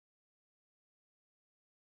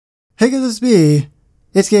Hey guys, it's me,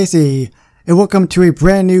 it's Casey, and welcome to a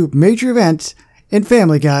brand new major event in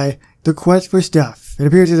Family Guy, The Quest for Stuff. It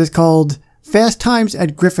appears it is called Fast Times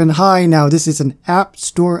at Griffin High. Now this is an App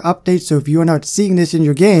Store update, so if you are not seeing this in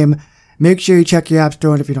your game, make sure you check your App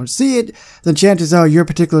Store, and if you don't see it, then chances are your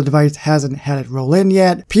particular device hasn't had it roll in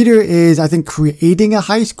yet. Peter is, I think, creating a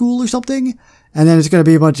high school or something, and then it's going to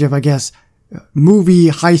be a bunch of, I guess, movie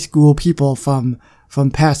high school people from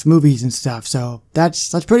past movies and stuff. So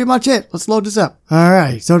that's pretty much it. Let's load this up.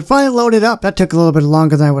 Alright, so it finally loaded up. That took a little bit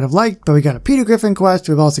longer than I would have liked, but we got a Peter Griffin quest.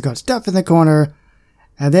 We've also got stuff in the corner,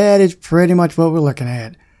 and that is pretty much what we're looking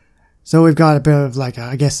at. So we've got a bit of like,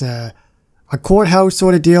 I guess, a courthouse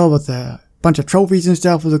sort of deal with a bunch of trophies and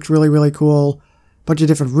stuff. It looks really, really cool. Bunch of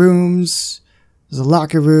different rooms. There's a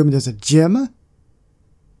locker room. There's a gym.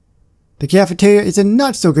 The cafeteria is in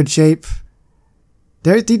not so good shape.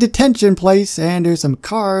 There's the detention place, and there's some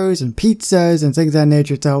cars and pizzas and things of that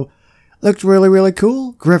nature, so looks really, really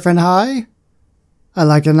cool. Griffin High. I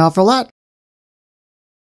like it an awful lot.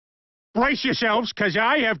 Brace yourselves, cause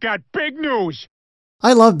I have got big news.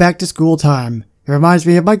 I love back to school time. It reminds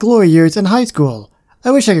me of my glory years in high school. I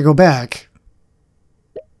wish I could go back.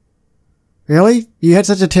 Really? You had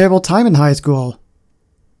such a terrible time in high school?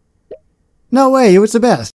 No way, it was the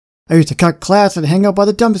best. I used to cut class and hang out by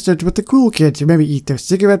the dumpsters with the cool kids who made me eat their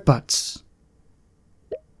cigarette butts.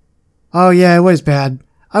 Oh yeah, it was bad.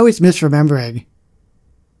 I always miss remembering.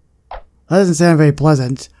 That doesn't sound very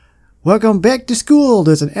pleasant. Welcome back to school.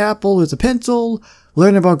 There's an apple, there's a pencil,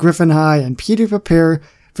 learn about Griffin High, and Peter prepare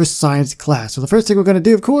for science class. So the first thing we're going to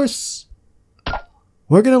do, of course,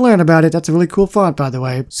 we're going to learn about it. That's a really cool font, by the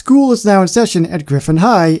way. School is now in session at Griffin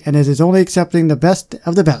High, and it is only accepting the best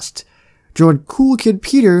of the best. Join cool kid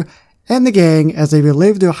Peter and the gang as they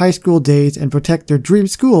relive their high school days and protect their dream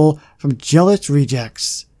school from jealous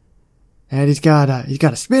rejects. And he's got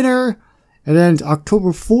a spinner, and then it's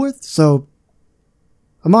October 4th, so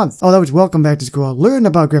a month. Oh, that was welcome back to school. Learn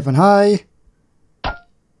about Griffin High.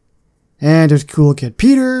 And there's cool kid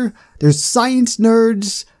Peter. There's science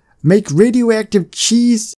nerds. Make radioactive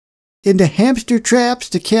cheese into hamster traps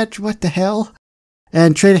to catch what the hell.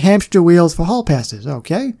 And trade hamster wheels for hall passes.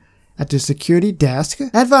 Okay. At the security desk.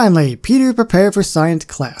 And finally, Peter prepare for science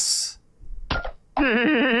class.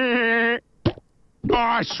 Aw,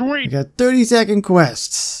 sweet. We got 30-second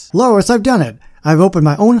quests. Lois, I've done it. I've opened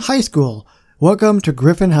my own high school. Welcome to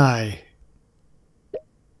Griffin High.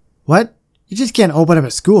 What? You just can't open up a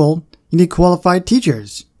school. You need qualified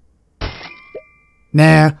teachers.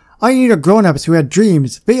 Nah, all you need are grown-ups who had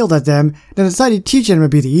dreams, failed at them, then decided teaching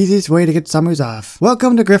would be the easiest way to get summers off.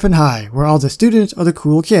 Welcome to Griffin High, where all the students are the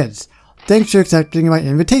cool kids. Thanks for accepting my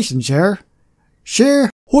invitation, Cher.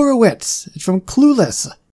 Cher Horowitz. It's from Clueless.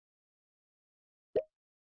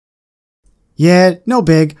 Yeah, no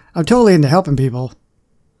big. I'm totally into helping people.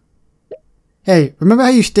 Hey, remember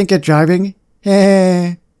how you stink at driving?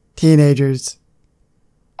 Heh, teenagers.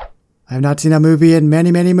 I have not seen a movie in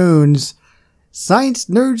many, many moons. Science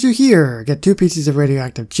nerds are here. Get 2 pieces of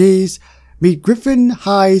radioactive cheese. Meet Griffin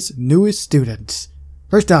High's newest students.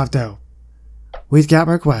 First off, though, we've got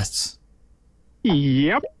more quests.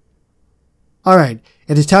 Yep. Alright,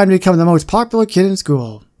 it is time to become the most popular kid in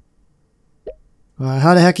school. Well,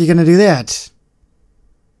 how the heck are you gonna do that?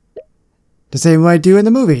 The same way I do in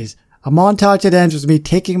the movies. A montage that ends with me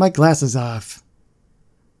taking my glasses off.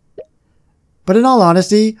 But in all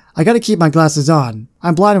honesty, I gotta keep my glasses on.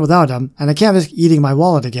 I'm blind without them, and I can't risk eating my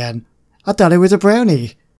wallet again. I thought it was a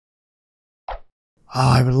brownie. Oh,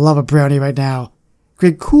 I would love a brownie right now.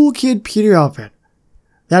 Great cool kid Peter outfit.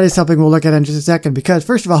 That is something we'll look at in just a second, because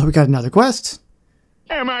first of all, we got another quest.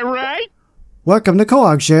 Am I right? Welcome to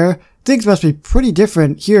Co-op Share. Things must be pretty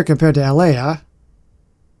different here compared to LA, huh?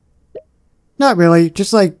 Not really,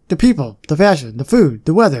 just like the people, the fashion, the food,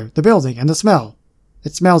 the weather, the building, and the smell.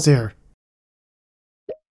 It smells here.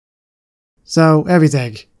 So,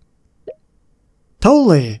 everything.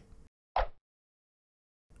 Totally.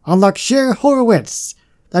 Unlock Cher Horowitz.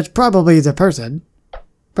 That's probably the person.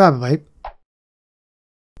 Probably.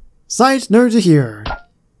 Science nerds are here.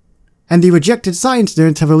 And the rejected science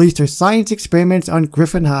nerds have released their science experiments on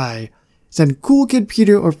Griffin High. Send cool kid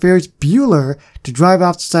Peter or Ferris Bueller to drive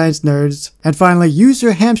off the science nerds. And finally, use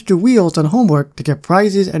their hamster wheels on homework to get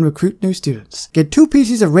prizes and recruit new students. Get 2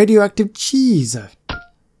 pieces of radioactive cheese.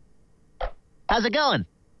 How's it going?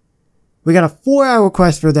 We got a 4-hour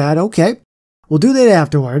quest for that, okay. We'll do that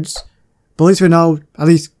afterwards. But at least we know, at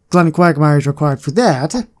least Glenn Quagmire is required for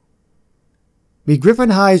that. Meet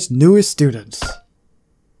Griffin High's newest students.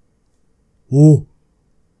 Ooh.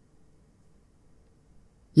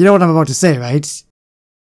 You know what I'm about to say, right?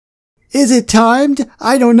 Is it timed?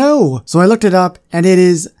 I don't know. So I looked it up and it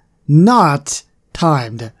is not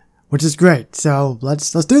timed, which is great. So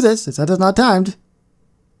let's do this. It said it's not timed.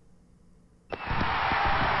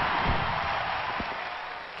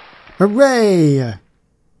 Hooray!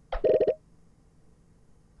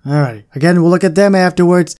 Alrighty. Again, we'll look at them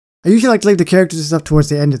afterwards. I usually like to leave the characters and stuff towards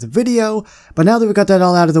the end of the video, but now that we got that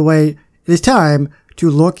all out of the way, it is time to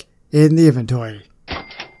look in the inventory.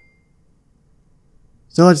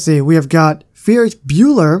 So let's see. We have got Fierce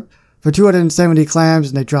Bueller for 270 clams,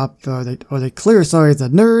 and they drop, they clear, sorry, the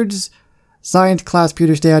nerds. Science Class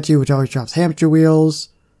Peter statue, which always drops hamster wheels.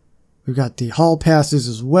 We've got the hall passes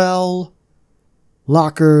as well.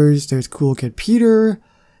 Lockers. There's Cool Kid Peter.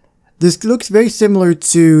 This looks very similar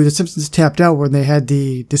to The Simpsons Tapped Out when they had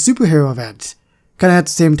the superhero event. Kind of had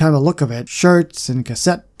the same type of look of it. Shirts and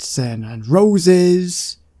cassettes and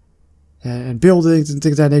roses and buildings and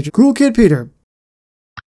things of that nature. Cool Kid Peter.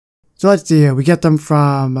 So let's see here. We get them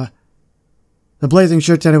from the Blazing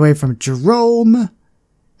Shirts anyway from Jerome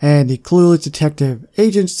and the Clueless Detective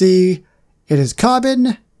Agency. It is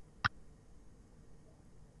common.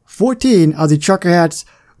 14 are the trucker hats,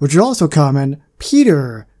 which are also common.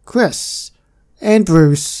 Peter, Chris, and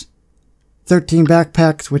Bruce. 13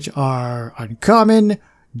 backpacks, which are uncommon.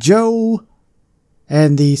 Joe,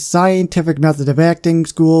 and the Scientific Method of Acting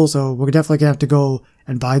School, so we're definitely gonna have to go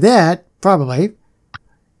and buy that, probably.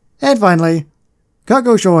 And finally,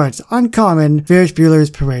 cargo shorts, uncommon, Ferris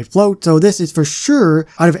Bueller's Parade Float, so this is for sure,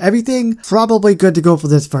 out of everything, probably good to go for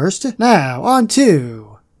this first. Now, on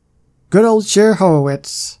to good old Cher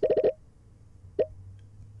Horowitz.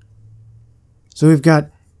 So we've got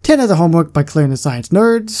 10 of the homework by clearing the science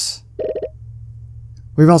nerds.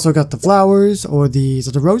 We've also got the flowers, or these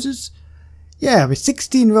are the roses. Yeah, with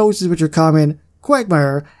 16 roses which are common,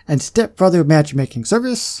 Quagmire, and Stepbrother Matchmaking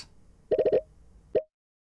Service.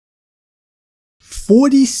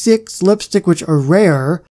 46 lipstick which are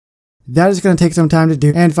rare. That is going to take some time to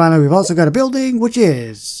do. And finally, we've also got a building, which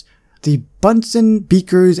is the Bunsen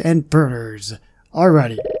Beakers and Burners.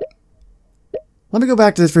 Alrighty. Let me go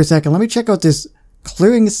back to this for a second. Let me check out this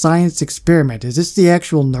clearing science experiment. Is this the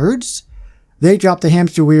actual nerds? They drop the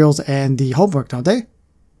hamster wheels and the homework, don't they?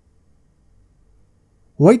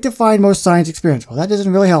 Wait to find most science experiments. Well, that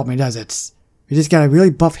doesn't really help me, does it? We just got a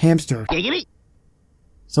really buff hamster. Giggity.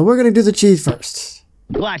 So we're going to do the cheese first.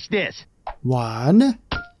 Watch this. 1.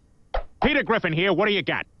 Peter Griffin here. What do you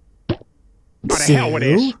got? What the 2. hell it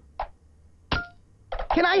is?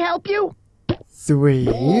 Can I help you? 3.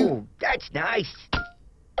 Oh, that's nice.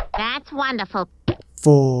 That's wonderful.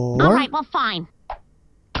 4. All right, well, fine.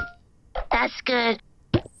 That's good.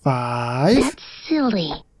 5. That's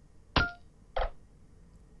silly.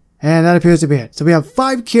 And that appears to be it. So we have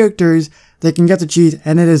 5 characters that can get the cheese,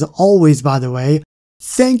 and it is always, by the way.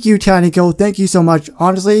 Thank you, TinyCo. Thank you so much.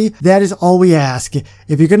 Honestly, that is all we ask.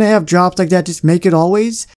 If you're going to have drops like that, just make it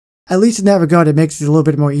always. At least in that regard, it makes it a little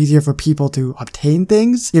bit more easier for people to obtain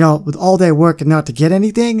things. You know, with all their work and not to get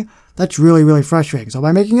anything, that's really, really frustrating. So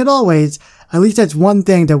by making it always, at least that's one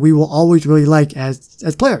thing that we will always really like as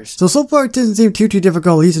players. So far it doesn't seem too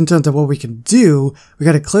difficult, at least in terms of what we can do. We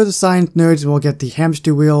gotta clear the science nerds and we'll get the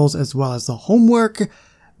hamster wheels as well as the homework.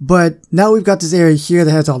 But now we've got this area here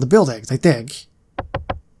that has all the buildings, I think.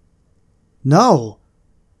 No.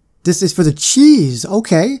 This is for the cheese.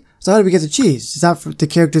 Okay. So how do we get the cheese? Is that for the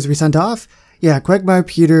characters we sent off? Yeah, Quagmire,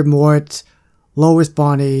 Peter, Mort, Lois,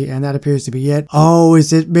 Bonnie, and that appears to be it. Oh,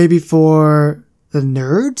 is it maybe for the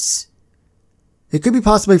nerds? It could be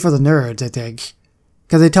possibly for the nerds, I think.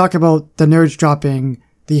 Because they talk about the nerds dropping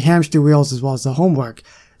the hamster wheels as well as the homework.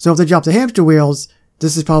 So if they drop the hamster wheels,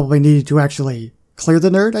 this is probably needed to actually clear the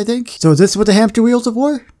nerd, I think. So is this what the hamster wheels are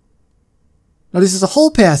for? No, this is the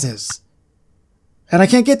hall passes. And I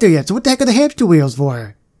can't get there yet, so what the heck are the hamster wheels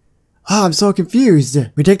for? Ah, I'm so confused.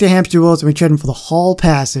 We take the hamster wheels and we trade them for the hall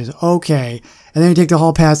passes. Okay. And then you take the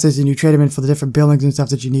hall passes and you trade them in for the different buildings and stuff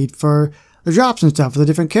that you need for the drops and stuff for the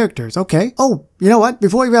different characters. Okay. Oh, you know what?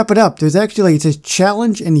 Before we wrap it up, there's actually, it says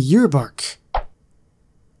challenge in the yearbook.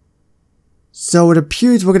 So it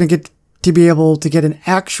appears we're going to get to be able to get an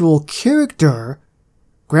actual character,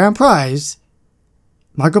 grand prize,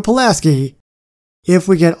 Michael Pulaski, if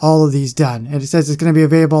we get all of these done. And it says it's going to be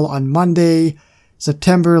available on Monday,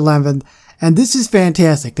 September 11th. And this is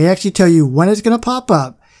fantastic. They actually tell you when it's going to pop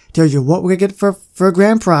up, tells you what we're going to get for a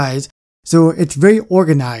grand prize. So it's very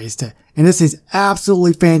organized. And this is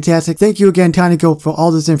absolutely fantastic. Thank you again, TinyCo, for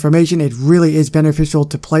all this information. It really is beneficial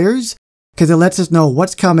to players because it lets us know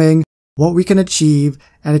what's coming, what we can achieve,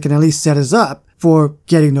 and it can at least set us up for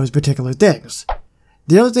getting those particular things.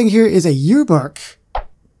 The other thing here is a yearbook.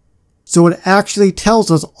 So it actually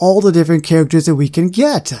tells us all the different characters that we can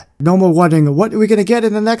get. No more wondering, what are we going to get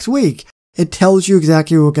in the next week? It tells you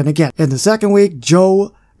exactly what we're going to get. In the second week,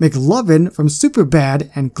 Joe McLovin from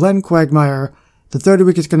Superbad and Glenn Quagmire. The third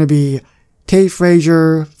week is going to be Tay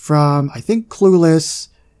Frazier from, I think, Clueless.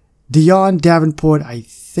 Dion Davenport, I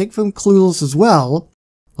think, from Clueless as well.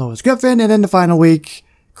 Lois Griffin. And then the final week,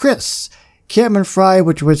 Chris Cameron Fry,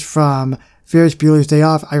 which was from Ferris Bueller's Day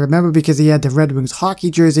Off. I remember because he had the Red Wings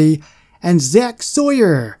hockey jersey. And Zach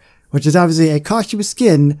Sawyer, which is obviously a costume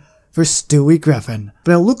skin for Stewie Griffin.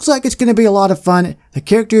 But it looks like it's going to be a lot of fun. The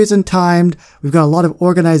character isn't timed. We've got a lot of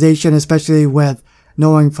organization, especially with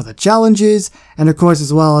knowing for the challenges. And of course,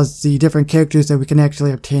 as well as the different characters that we can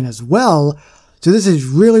actually obtain as well. So this is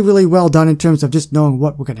really, really well done in terms of just knowing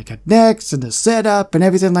what we're going to get next and the setup and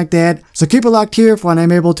everything like that. So keep it locked here for when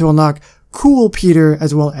I'm able to unlock Cool Peter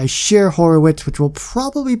as well as Cher Horowitz, which will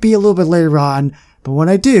probably be a little bit later on. But when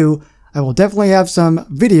I do, I will definitely have some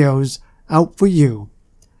videos out for you.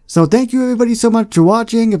 So thank you everybody so much for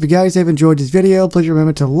watching. If you guys have enjoyed this video, please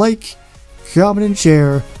remember to like, comment, and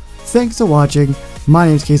share. Thanks for watching. My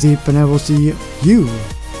name is Casey, and I will see you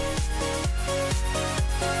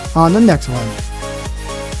on the next one.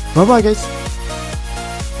 Bye bye guys.